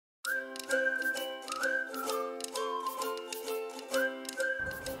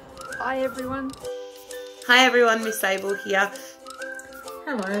Hi everyone. Hi everyone, Miss Abel here.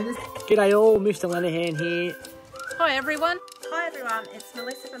 Hello. G'day all, Mr Lenahan here. Hi everyone. Hi everyone, it's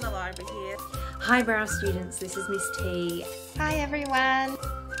Melissa from the library here. Hi Brauer students, this is Miss T. Hi everyone.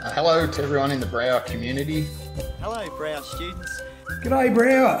 Hello to everyone in the Brauer community. Hello Brauer students. G'day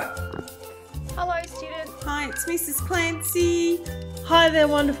Brauer. Hello students. Hi, it's Mrs Clancy. Hi there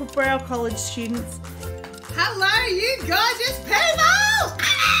wonderful Brauer College students. Hello you gorgeous people!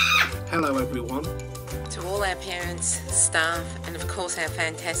 Hello everyone. To all our parents, staff and of course our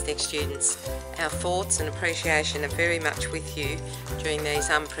fantastic students, our thoughts and appreciation are very much with you during these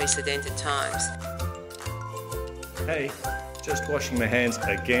unprecedented times. Hey, just washing my hands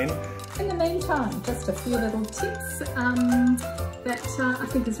again. In the meantime, just a few little tips that I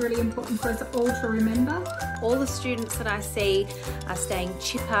think is really important for us all to remember. All the students that I see are staying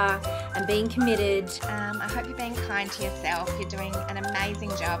chipper and being committed. I hope you're being kind to yourself. You're doing an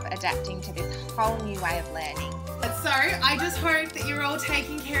amazing job adapting to this whole new way of learning. So, I just hope that you're all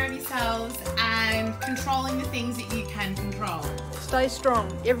taking care of yourselves and controlling the things that you can control. Stay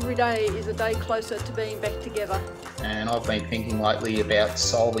strong. Every day is a day closer to being back together. And I've been thinking lately about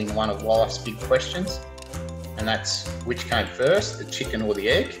solving one of life's big questions, and that's which came first, the chicken or the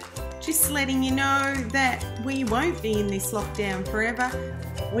egg? Just letting you know that we won't be in this lockdown forever.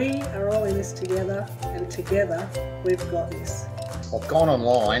 We are all in this together, and together we've got this. I've gone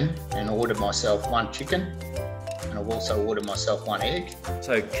online and ordered myself one chicken, and I've also ordered myself one egg.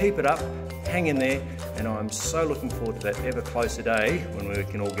 So keep it up, hang in there, and I'm so looking forward to that ever closer day when we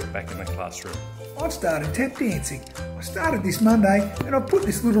can all get back in the classroom. I've started tap dancing. I started this Monday and I've put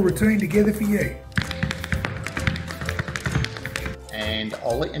this little routine together for you. And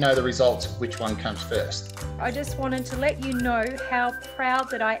I'll let you know the results of which one comes first. I just wanted to let you know how proud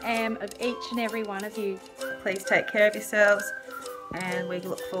that I am of each and every one of you. Please take care of yourselves, and we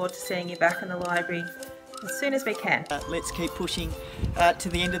look forward to seeing you back in the library as soon as we can. Let's keep pushing to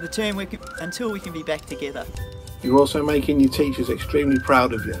the end of the term until we can be back together. You're also making your teachers extremely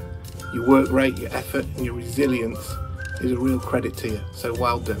proud of you. Your work rate, your effort and your resilience is a real credit to you, so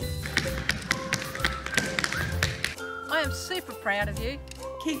well done. I am super proud of you.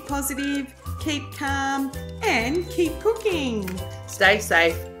 Keep positive, keep calm, and keep cooking. Stay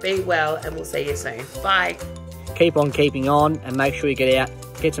safe, be well, and we'll see you soon. Bye. Keep on keeping on and make sure you get out,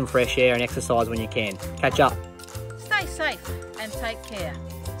 get some fresh air and exercise when you can. Catch up. Stay safe and take care.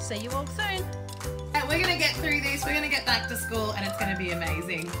 See you all soon. We're going to get through this, we're going to get back to school, and it's going to be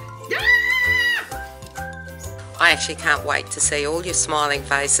amazing. Yeah! I actually can't wait to see all your smiling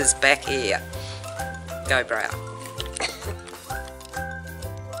faces back here. Go Brauer.